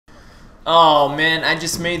Oh man, I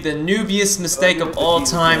just made the noobiest mistake of all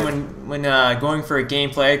time when going for a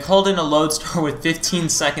gameplay. I called in a lodestar with 15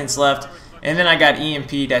 seconds left, and then I got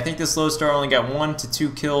EMP'd. I think this lodestar only got 1 to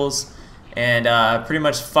 2 kills, and pretty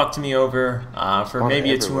much fucked me over for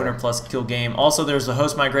maybe a 200 plus kill game. Also, there's a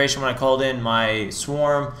host migration when I called in my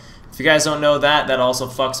swarm. If you guys don't know that, that also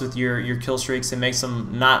fucks with your kill streaks and makes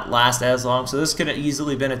them not last as long. So this could have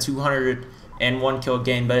easily been a 201 kill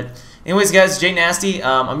game. But anyways, guys, JNasty,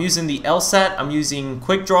 I'm using the LSAT. I'm using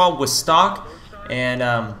quick draw with stock, and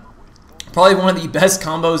probably one of the best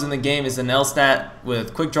combos in the game is an LSAT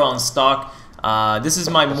with quick draw and stock. This is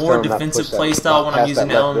my more defensive playstyle when I'm using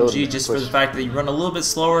LMG, just for the fact that you run a little bit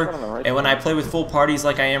slower. And when I play with full parties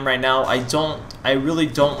like I am right now, I really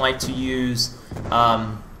don't like to use.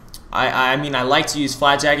 I mean, I like to use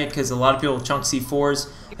Flat Jacket because a lot of people chunk C4s.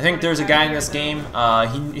 I think there's a guy in this game,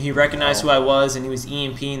 he recognized who I was, and he was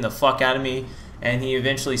EMPing the fuck out of me, and he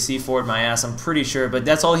eventually C4'd my ass, I'm pretty sure. But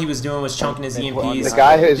that's all he was doing, was chunking his EMPs. The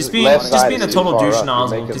guy just being a total douche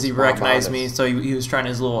nozzle because he recognized me, so he was trying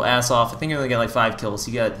his little ass off. I think he only got like 5 kills.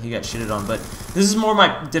 He got shitted on. But this is more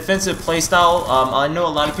my defensive playstyle. I know a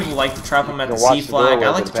lot of people like to trap him at the C flag. I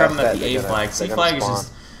like to trap him at the A flag. C flag is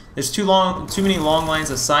just, there's too many long lines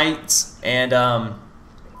of sights, and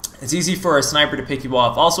it's easy for a sniper to pick you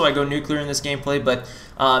off. Also, I go nuclear in this gameplay, but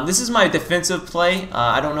this is my defensive play.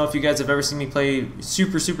 I don't know if you guys have ever seen me play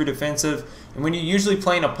super defensive. And when you usually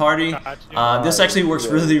play in a party, this actually works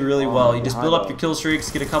really well. You just build up your kill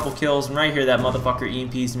streaks, get a couple kills, and right here that motherfucker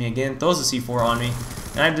EMPs me again, throws a C4 on me,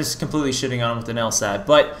 and I'm just completely shitting on him with an LSAT.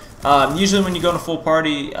 But usually when you go to full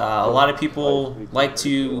party, a lot of people like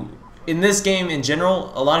to, in this game in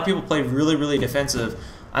general, a lot of people play really defensive.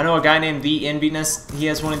 I know a guy named The Enviness. He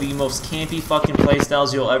has one of the most campy fucking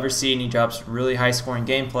playstyles you'll ever see, and he drops really high scoring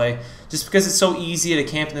gameplay just because it's so easy to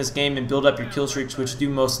camp in this game and build up your kill streaks, which do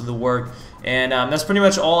most of the work. And that's pretty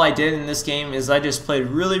much all I did in this game, is I just played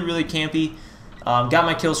really campy, got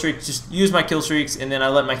my kill streaks, just used my kill streaks, and then I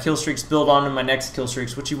let my kill streaks build onto my next kill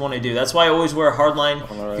streaks, which you want to do. That's why I always wear a hardline.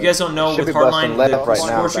 If you guys don't know, with hardline, the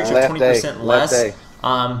score streaks are 20% less.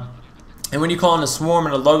 And when you call in a swarm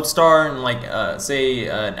and a lodestar and like say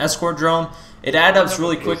an escort drone, it adds up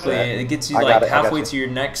really quickly. It gets you like halfway to your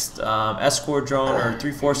next escort drone, or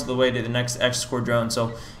 3/4 of the way to the next escort drone.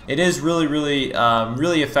 So it is really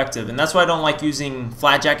effective, and that's why I don't like using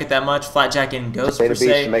Flat Jacket that much. Flat Jacket and Ghost per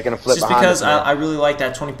se, just because I really like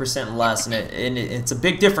that 20% less, and it's a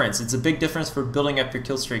big difference. It's a big difference for building up your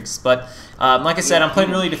kill streaks. But like I said, I'm playing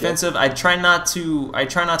really defensive. I try not to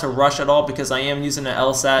rush at all because I am using an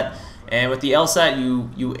LSAT. And with the LSAT,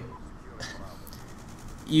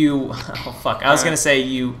 you oh fuck, I was gonna say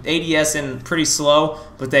you ADS in pretty slow,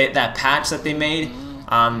 but that patch that they made,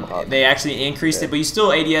 they actually increased it, but you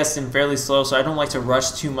still ADS in fairly slow. So I don't like to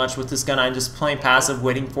rush too much with this gun. I'm just playing passive,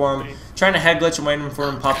 waiting for him, trying to head glitch and waiting for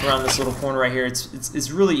him to pop around this little corner right here.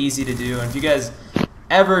 It's really easy to do. And if you guys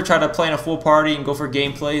ever try to play in a full party and go for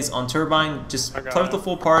gameplays on Turbine, just play with the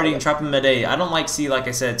full party and trap them at A. I don't like C, like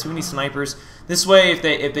I said, too many snipers. This way, if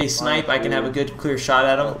they snipe, I can have a good clear shot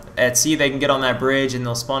at them. At C, they can get on that bridge and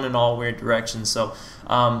they'll spawn in all weird directions. So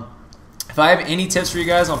if I have any tips for you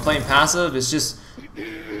guys on playing passive, it's just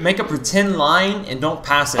make a pretend line and don't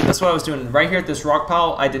pass it. That's what I was doing right here at this rock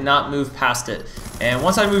pile. I did not move past it, and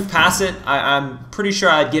once I moved past it, I'm pretty sure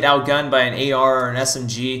I'd get outgunned by an AR or an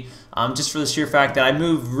SMG. Just for the sheer fact that I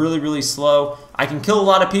move really slow. I can kill a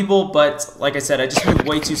lot of people, but like I said, I just move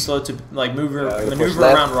way too slow to like maneuver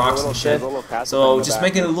around rocks and shit. So just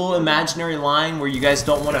making a little imaginary line where you guys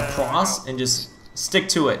don't want to cross, and just stick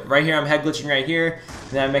to it. Right here, I'm head glitching right here,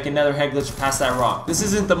 and then I make another head glitch past that rock. This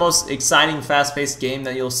isn't the most exciting, fast-paced game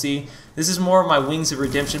that you'll see. This is more of my Wings of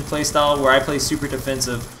Redemption playstyle, where I play super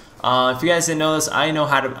defensive. If you guys didn't know this, I know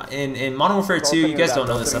how to, in Modern Warfare 2, you guys don't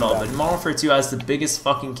know this at all, but in Modern Warfare 2, I was the biggest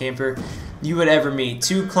fucking camper you would ever meet.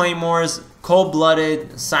 2 claymores,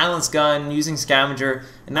 cold-blooded, silenced gun, using scavenger,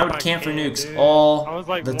 and I would camp for nukes all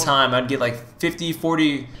the time. I'd get like 50,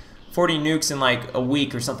 40 nukes in like a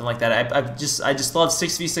week or something like that. I just love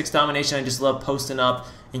 6v6 domination. I just love posting up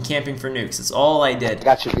and camping for nukes. That's all I did.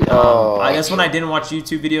 That's when I didn't watch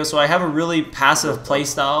YouTube videos, so I have a really passive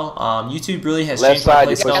playstyle. YouTube really has changed my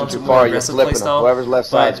playstyle into a more aggressive playstyle,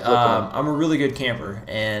 but I'm a really good camper,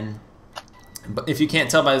 and but if you can't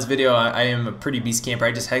tell by this video, I am a pretty beast camper.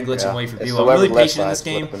 I just head glitch and wait for people. I'm really patient in this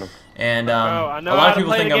game, and a lot of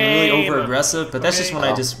people think I'm really over aggressive, but that's just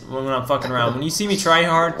when I'm fucking around. When you see me try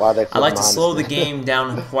hard, I like to slow the game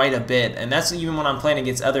down quite a bit, and that's even when I'm playing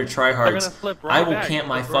against other tryhards. I will camp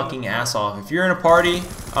my fucking ass off. If you're in a party,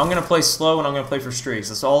 I'm gonna play slow and I'm gonna play for streaks.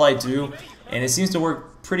 That's all I do, and it seems to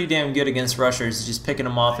work pretty damn good against rushers, just picking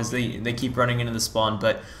them off as they keep running into the spawn.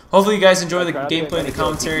 But hopefully you guys enjoy the gameplay and the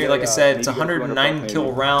commentary. Like I said, it's a 109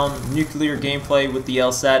 kill round, nuclear gameplay with the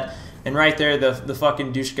LSAT. And right there, the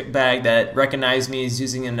fucking douchebag that recognized me is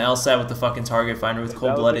using an LSAT with the fucking target finder with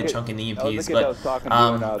cold-blooded chunking EMPs.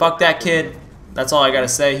 But fuck that kid. That's all I gotta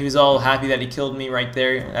say. He was all happy that he killed me right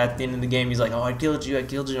there at the end of the game. He's like, oh, I killed you.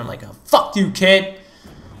 I'm like, oh, fuck you, kid.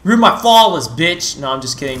 You're my flawless, bitch. No, I'm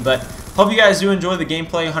just kidding. But hope you guys do enjoy the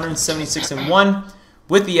gameplay. 176-1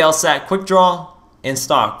 with the LSAT, quick draw, and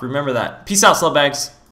stock. Remember that. Peace out, slutbags.